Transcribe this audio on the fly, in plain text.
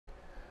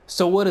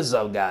So what is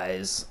up,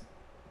 guys?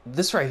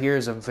 This right here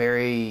is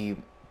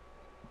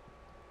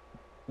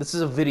this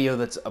is a video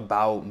that's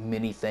about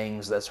many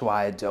things. That's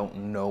why I don't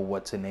know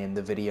what to name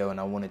the video, and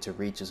I wanted to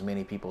reach as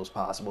many people as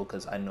possible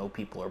because I know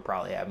people are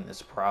probably having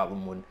this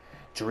problem when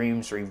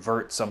dreams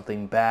revert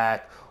something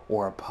back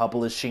or a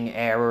publishing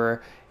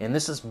error. And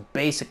this is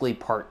basically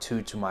part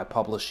 2 to my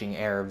publishing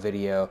error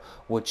video,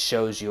 which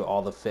shows you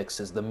all the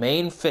fixes. The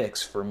main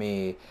fix for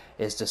me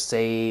is to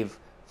save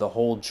the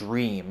whole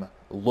dream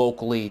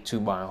locally to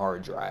my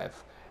hard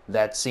drive.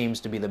 That seems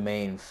to be the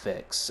main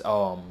fix.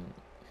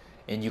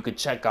 And you could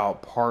check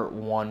out part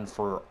 1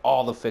 for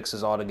all the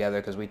fixes all together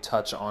because we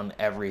touch on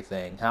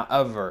everything.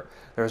 However,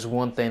 there's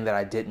one thing that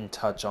I didn't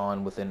touch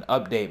on within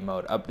update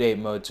mode. Update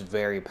mode's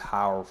very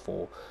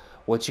powerful.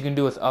 What you can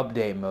do with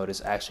update mode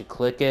is actually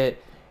click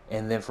it,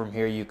 and then from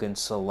here you can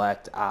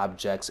select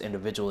objects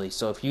individually.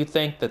 So if you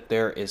think that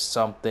there is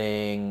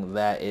something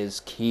that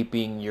is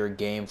keeping your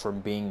game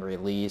from being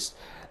released,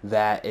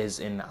 that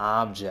is an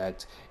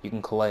object, you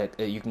can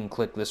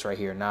click this right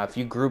here. Now if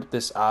you group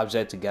this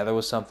object together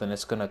with something,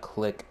 it's going to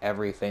click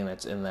everything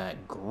that's in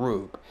that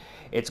group.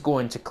 It's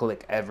going to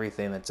click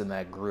everything that's in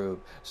that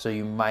group. So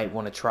you might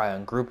want to try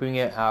ungrouping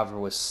it. However,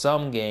 with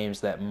some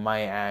games that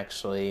might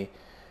actually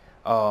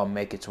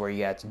make it to where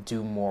you have to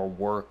do more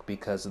work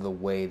because of the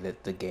way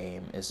that the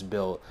game is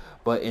built.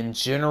 But in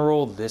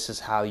general, this is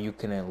how you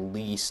can at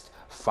least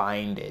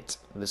find it.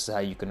 This is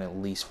how you can at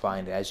least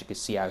find it. As you can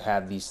see, I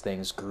have these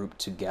things grouped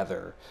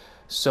together.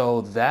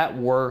 So that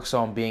works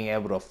on being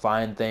able to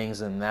find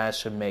things, and that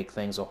should make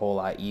things a whole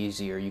lot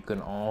easier. You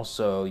can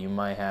also, you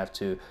might have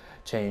to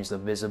change the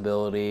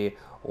visibility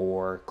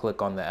or click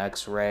on the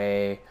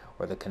X-ray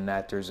or the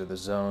connectors or the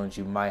zones.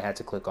 You might have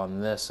to click on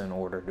this in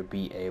order to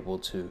be able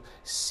to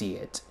see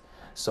it.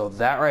 So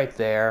that right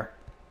there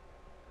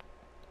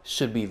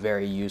should be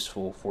very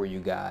useful for you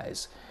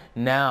guys.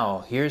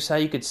 Now here's how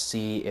you could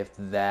see if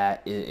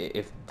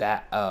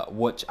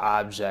which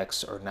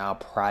objects are now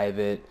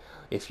private,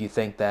 if you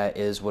think that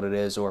is what it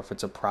is, or if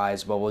it's a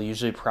prize bubble.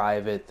 Usually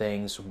private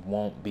things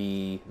won't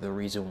be the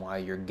reason why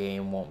your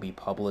game won't be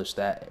published.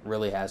 That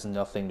really has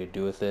nothing to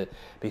do with it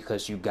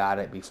because you got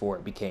it before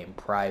it became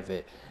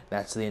private.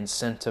 That's the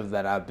incentive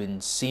that I've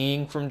been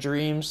seeing from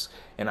Dreams,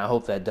 and I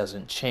hope that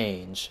doesn't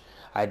change.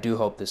 I do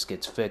hope this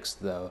gets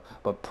fixed though.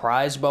 But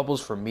prize bubbles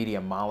for Media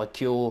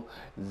Molecule,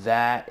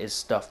 that is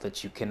stuff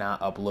that you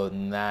cannot upload,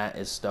 and that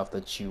is stuff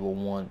that you will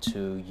want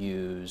to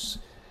use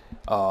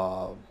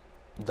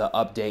the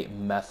update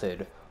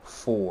method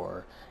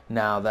for.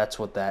 Now that's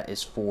what that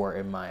is for,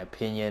 in my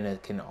opinion.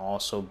 It can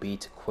also be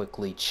to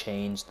quickly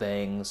change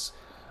things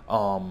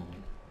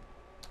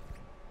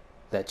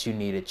that you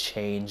need to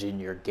change in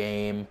your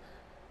game,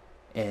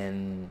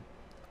 and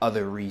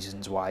other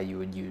reasons why you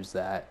would use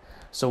that.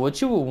 So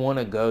what you would want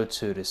to go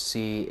to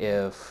see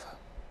if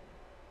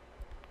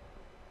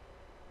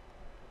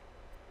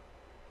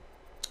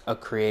a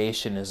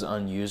creation is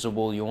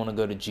unusable, you want to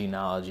go to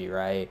genealogy,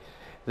 right?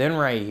 Then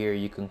right here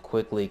you can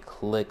quickly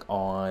click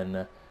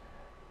on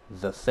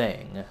the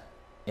thing,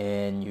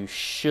 and you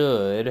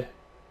should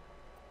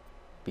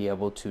be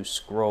able to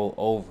scroll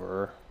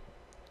over.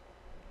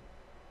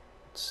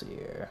 Let's see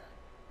here.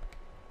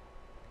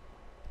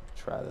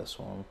 Try this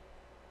one.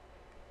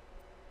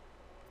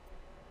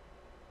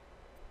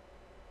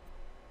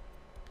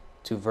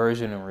 To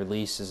version and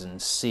releases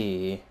and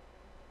see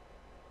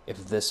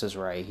if this is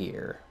right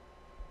here.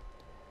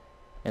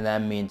 And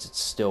that means it's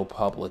still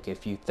public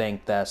if you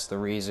think that's the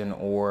reason,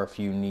 or if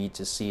you need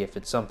to see if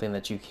it's something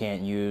that you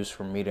can't use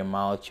from Media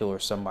Molecule or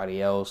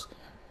somebody else,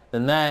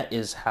 then that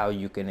is how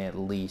you can at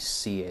least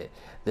see it.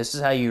 This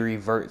is how you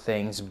revert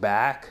things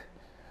back.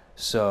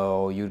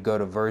 So you'd go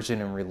to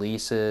version and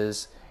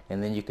releases,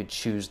 and then you could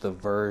choose the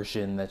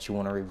version that you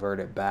want to revert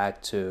it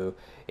back to.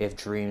 If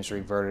Dreams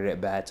reverted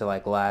it back to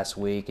like last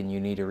week and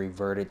you need to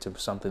revert it to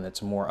something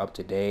that's more up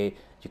to date,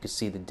 you can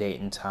see the date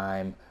and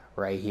time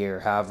right here.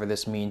 However,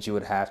 this means you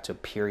would have to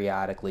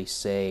periodically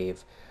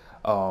save,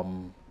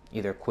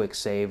 either quick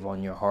save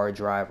on your hard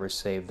drive or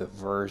save the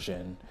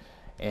version.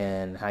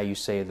 And how you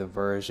save the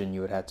version,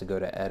 you would have to go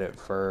to edit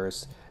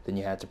first, then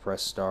you had to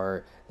press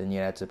start, then you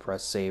had to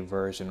press save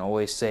version.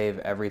 Always save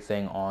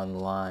everything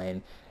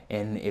online.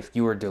 And if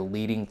you are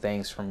deleting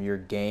things from your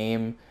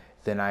game,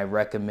 then I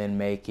recommend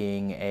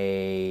making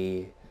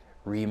a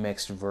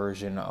remixed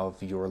version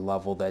of your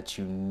level that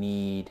you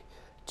need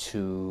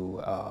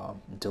to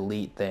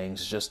delete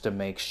things, just to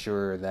make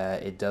sure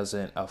that it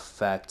doesn't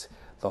affect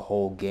the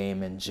whole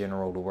game in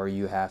general, to where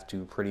you have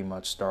to pretty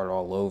much start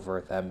all over,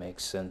 if that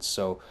makes sense.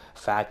 So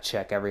fact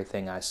check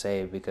everything I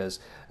say, because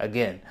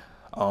again,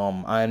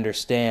 I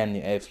understand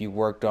if you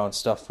worked on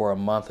stuff for a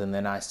month and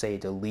then I say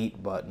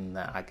delete button,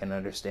 that I can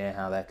understand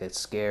how that could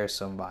scare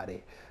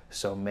somebody.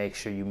 So make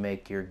sure you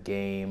make your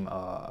game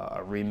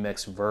a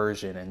remixed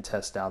version and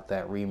test out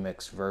that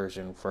remixed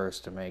version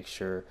first to make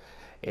sure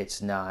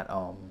it's not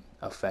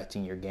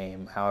affecting your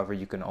game. However,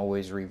 you can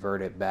always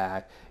revert it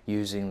back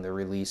using the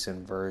release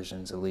and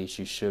versions. At least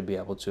you should be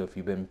able to if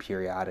you've been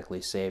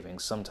periodically saving.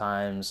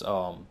 Sometimes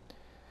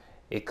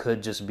It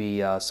could just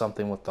be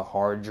something with the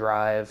hard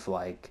drive,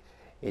 like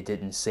it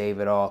didn't save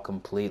it all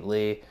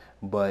completely.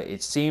 But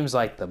it seems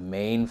like the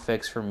main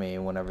fix for me,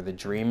 whenever the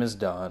dream is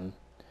done,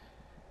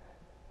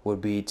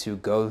 would be to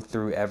go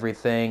through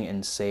everything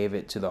and save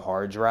it to the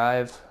hard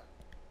drive.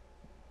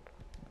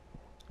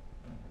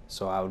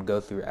 So I would go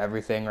through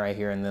everything right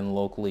here and then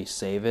locally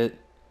save it.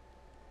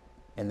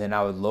 And then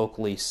I would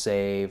locally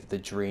save the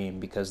dream,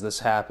 because this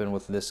happened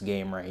with this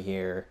game right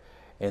here.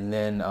 And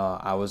then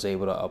I was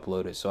able to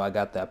upload it. So I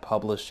got that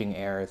publishing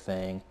error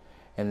thing.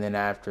 And then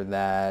after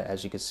that,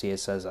 as you can see, it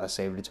says I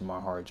saved it to my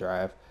hard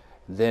drive.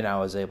 Then I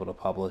was able to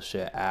publish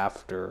it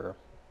after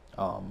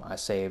I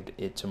saved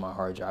it to my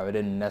hard drive. I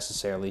didn't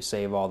necessarily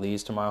save all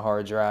these to my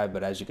hard drive,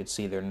 but as you can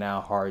see, they're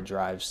now hard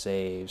drive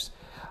saves.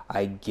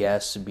 I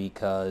guess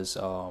because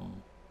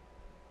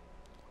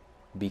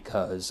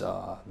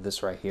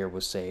this right here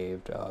was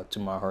saved to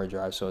my hard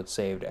drive, so it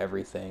saved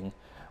everything.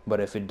 But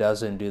if it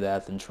doesn't do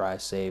that, then try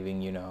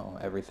saving,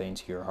 everything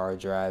to your hard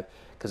drive,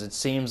 because it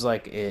seems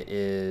like it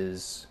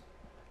is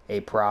a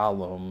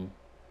problem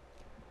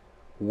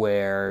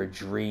where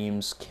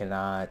Dreams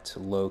cannot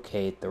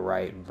locate the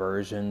right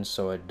version,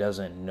 so it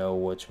doesn't know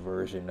which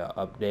version to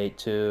update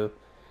to.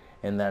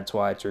 And that's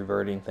why it's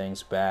reverting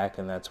things back,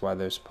 and that's why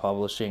there's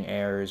publishing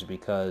errors,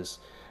 because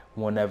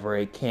whenever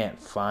it can't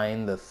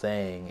find the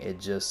thing, it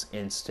just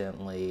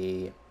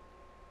instantly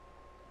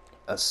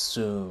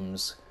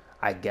assumes,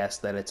 I guess,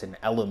 that it's an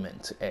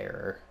element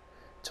error,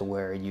 to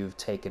where you've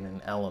taken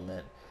an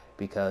element,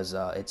 because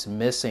it's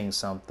missing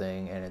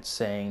something, and it's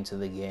saying to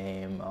the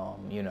game,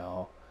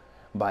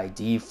 by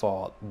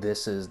default,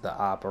 this is the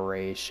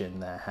operation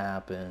that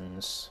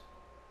happens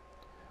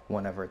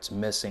whenever it's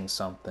missing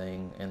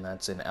something, and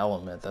that's an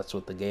element. That's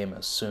what the game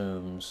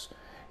assumes,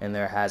 and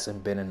there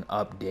hasn't been an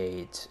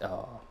update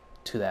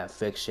to that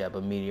fix yet,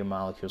 but Media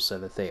Molecule said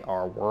that they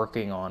are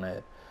working on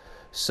it.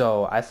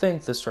 So I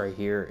think this right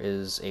here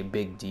is a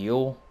big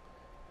deal,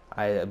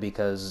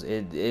 because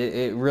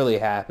it really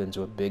happens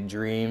with big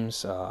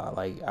dreams.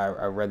 Like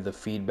I read the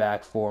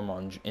feedback form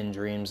on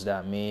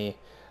indreams.me.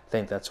 I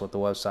think that's what the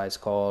website's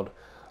called.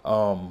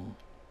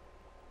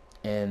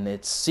 And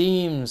it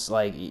seems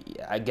like,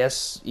 I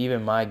guess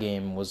even my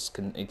game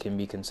it can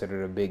be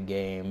considered a big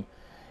game.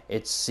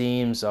 It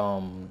seems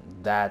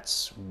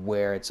that's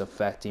where it's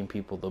affecting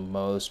people the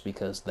most,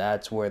 because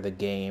that's where the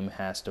game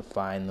has to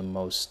find the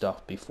most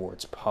stuff before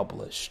it's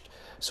published.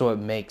 So it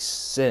makes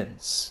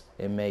sense.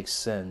 It makes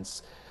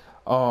sense.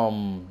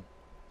 And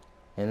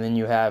then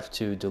you have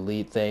to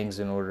delete things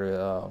in order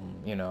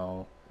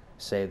to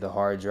save the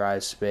hard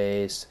drive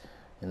space.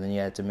 And then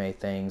you have to make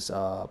things,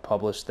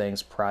 publish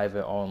things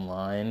private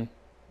online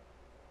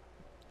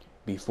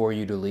before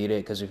you delete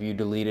it, because if you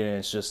delete it and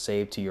it's just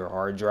saved to your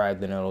hard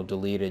drive, then it'll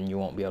delete it and you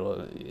won't be able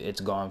to,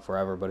 it's gone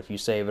forever. But if you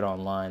save it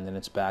online, then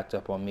it's backed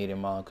up on Media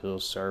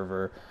Molecule's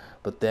server.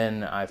 But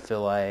then I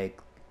feel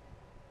like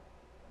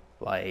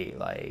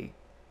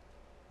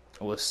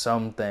with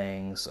some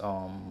things,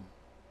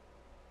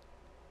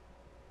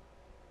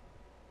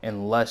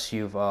 unless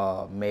you've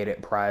made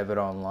it private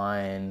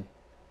online,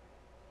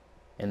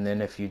 and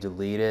then if you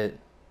delete it,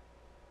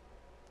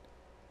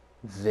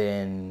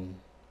 then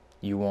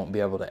you won't be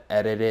able to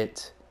edit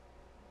it.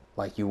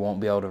 Like, you won't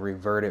be able to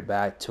revert it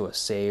back to a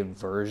saved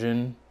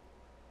version,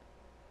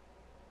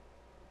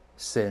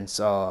 since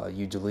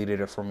you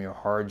deleted it from your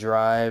hard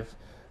drive.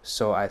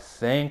 So I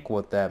think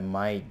what that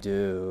might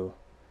do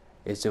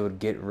is it would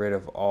get rid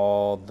of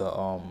all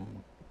the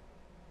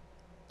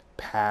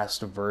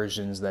past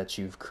versions that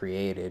you've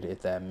created,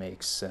 if that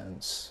makes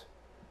sense,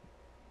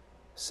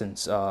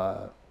 since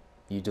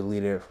you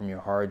deleted it from your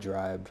hard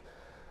drive.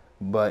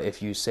 But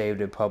if you saved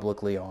it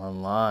publicly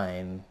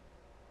online,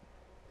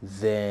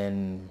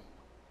 then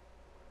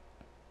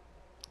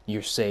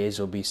your saves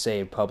will be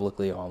saved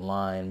publicly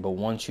online. But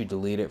once you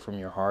delete it from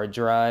your hard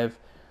drive,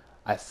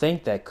 I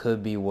think that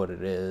could be what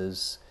it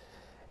is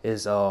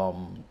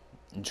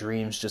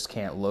Dreams just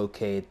can't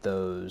locate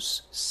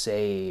those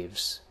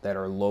saves that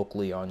are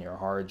locally on your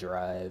hard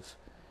drive,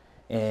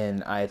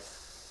 and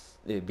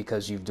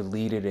because you've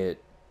deleted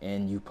it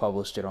and you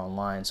published it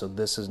online, so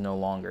this is no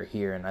longer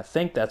here. And I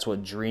think that's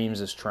what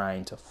Dreams is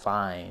trying to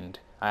find.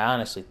 I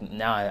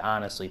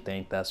honestly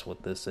think that's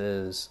what this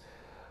is.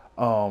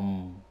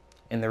 And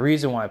the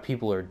reason why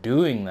people are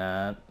doing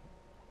that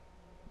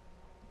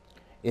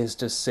is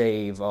to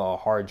save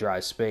hard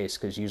drive space,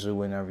 because usually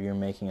whenever you're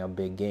making a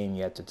big game,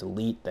 you have to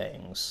delete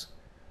things.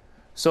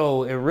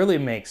 So it really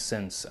makes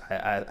sense.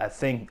 I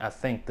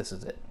think this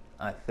is it.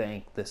 I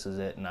think this is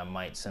it, and I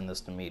might send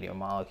this to Media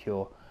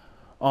Molecule.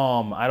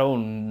 I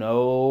don't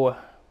know.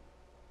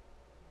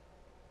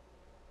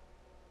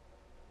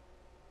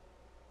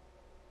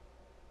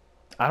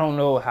 I don't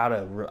know how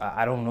to.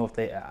 I don't know if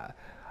they.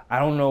 I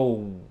don't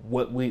know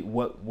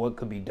what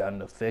could be done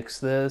to fix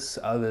this,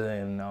 other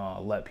than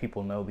let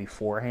people know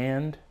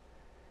beforehand,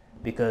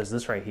 because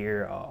this right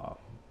here,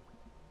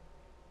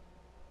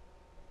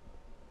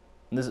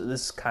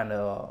 this kind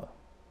of.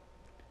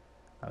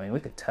 I mean, we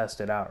could test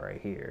it out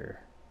right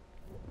here.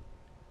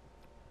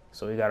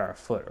 So we got our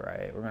foot,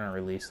 right? We're gonna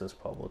release this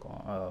public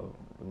on,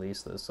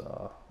 release this,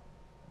 or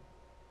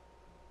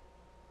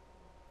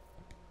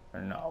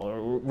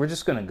no, we're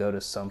just gonna go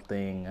to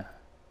something.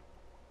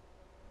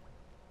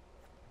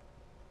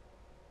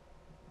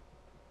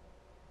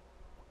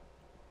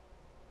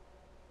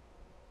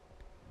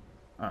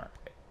 All right.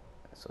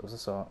 So is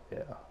this all?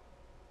 Yeah.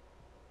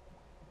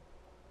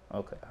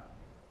 Okay.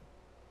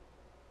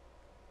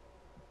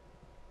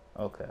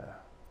 Okay.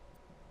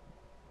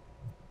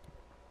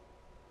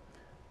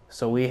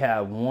 So we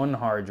have one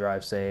hard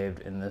drive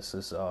saved, and this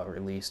is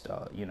released,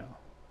 you know.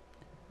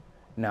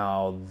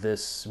 Now,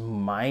 this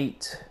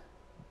might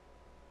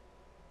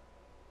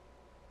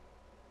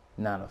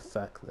not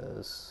affect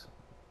this.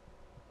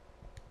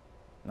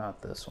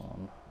 Not this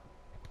one.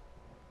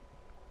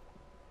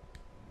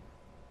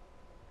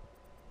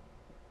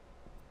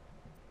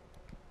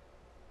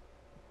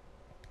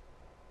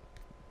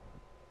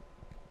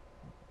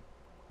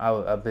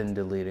 I've been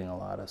deleting a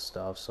lot of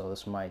stuff, so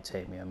this might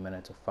take me a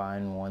minute to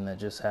find one that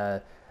just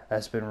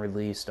that's been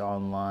released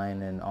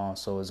online and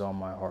also is on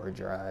my hard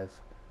drive.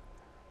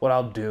 What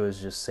I'll do is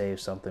just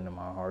save something to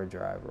my hard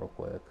drive real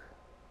quick.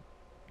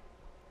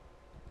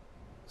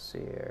 Let's see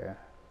here.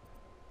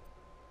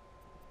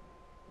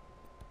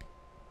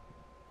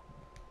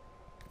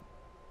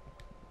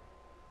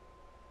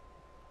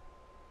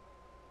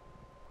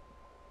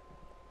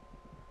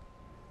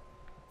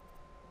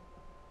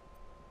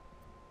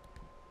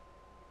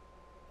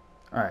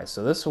 All right,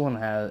 so this one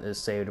is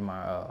saved in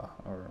my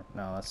or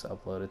no, that's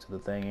uploaded to the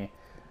thingy.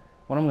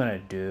 What I'm gonna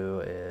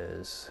do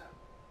is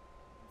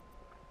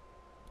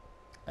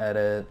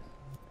edit,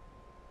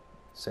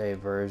 save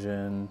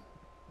version,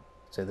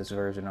 say this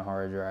version of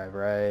hard drive,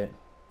 right?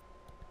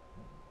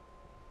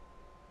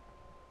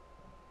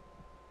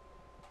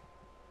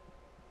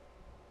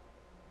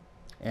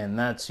 And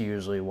that's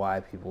usually why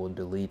people will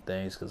delete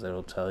things, because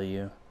it'll tell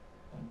you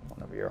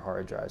whenever your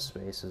hard drive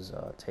space is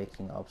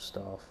taking up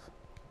stuff.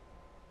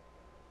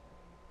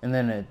 And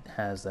then it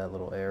has that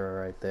little error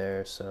right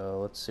there.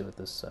 So let's see what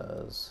this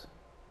says.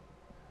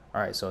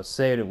 All right, so it's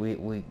saved.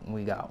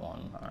 We got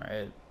one. All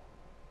right.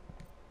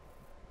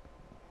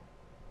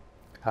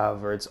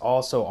 However, it's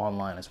also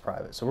online as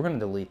private. So we're going to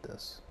delete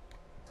this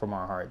from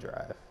our hard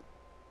drive.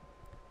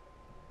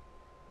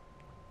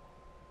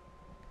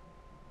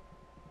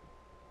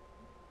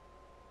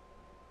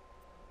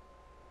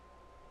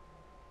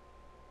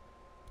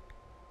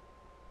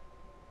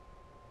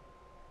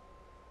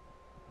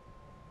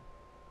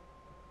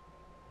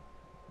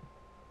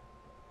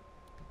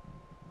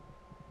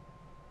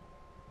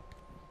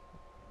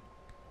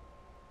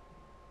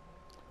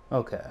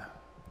 Okay.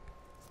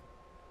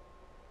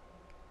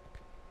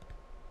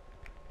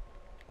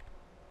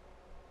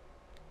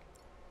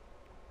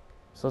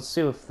 So let's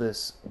see what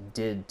this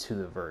did to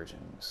the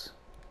versions.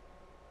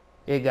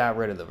 It got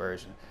rid of the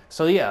version.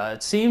 So yeah,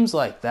 it seems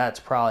like that's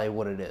probably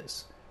what it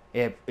is.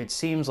 It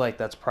seems like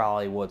that's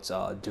probably what's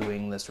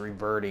doing this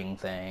reverting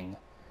thing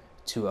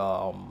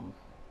to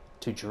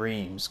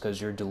Dreams,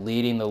 because you're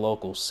deleting the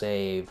local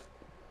save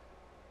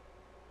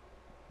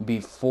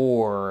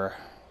before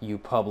you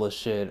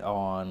publish it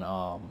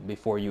on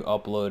before you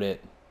upload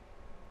it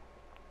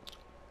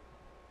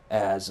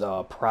as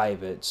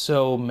private.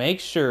 So make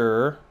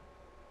sure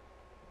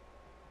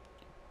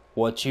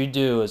what you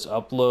do is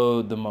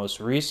upload the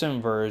most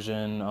recent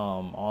version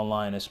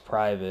online as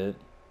private,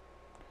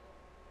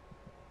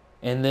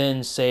 and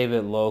then save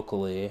it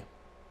locally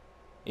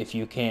if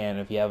you can,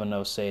 if you have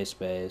enough save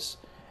space,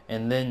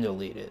 and then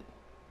delete it.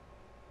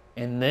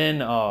 And then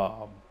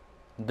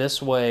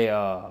this way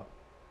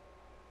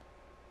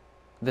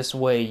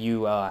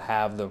you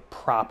have the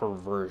proper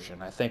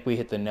version. I think we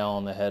hit the nail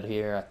on the head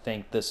here. I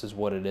think this is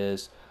what it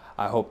is.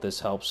 I hope this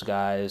helps,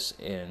 guys,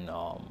 and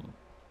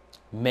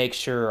make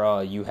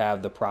sure you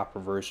have the proper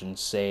version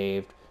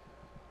saved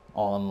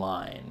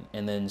online,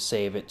 and then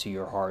save it to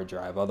your hard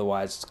drive.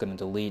 Otherwise, it's going to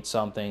delete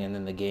something, and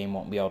then the game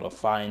won't be able to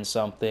find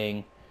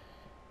something,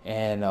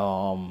 and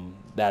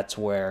that's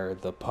where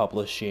the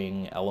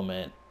publishing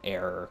element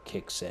error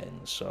kicks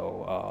in.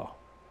 So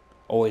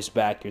always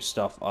back your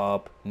stuff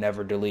up.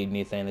 Never delete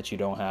anything that you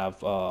don't have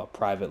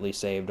privately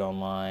saved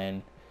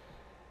online,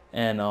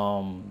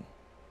 and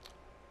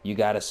you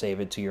got to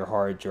save it to your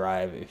hard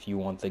drive if you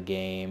want the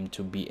game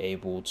to be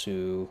able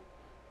to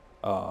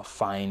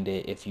find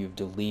it if you've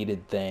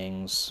deleted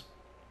things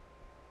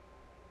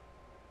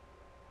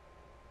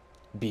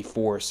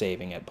before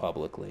saving it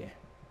publicly.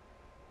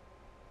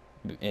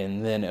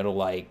 And then it'll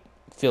like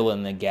fill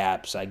in the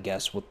gaps, I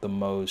guess, with the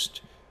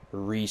most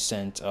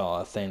recent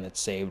thing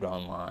that's saved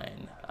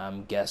online,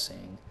 I'm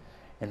guessing.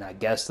 And I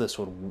guess this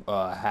would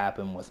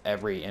happen with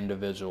every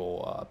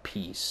individual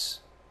piece,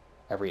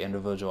 every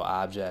individual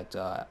object,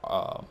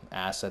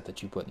 asset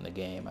that you put in the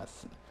game.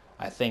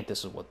 I think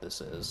this is what this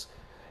is.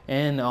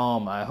 And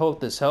I hope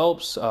this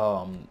helps.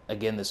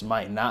 Again, this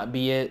might not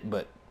be it,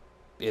 but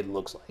it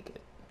looks like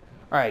it.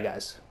 All right,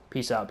 guys.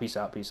 Peace out, peace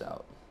out, peace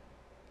out.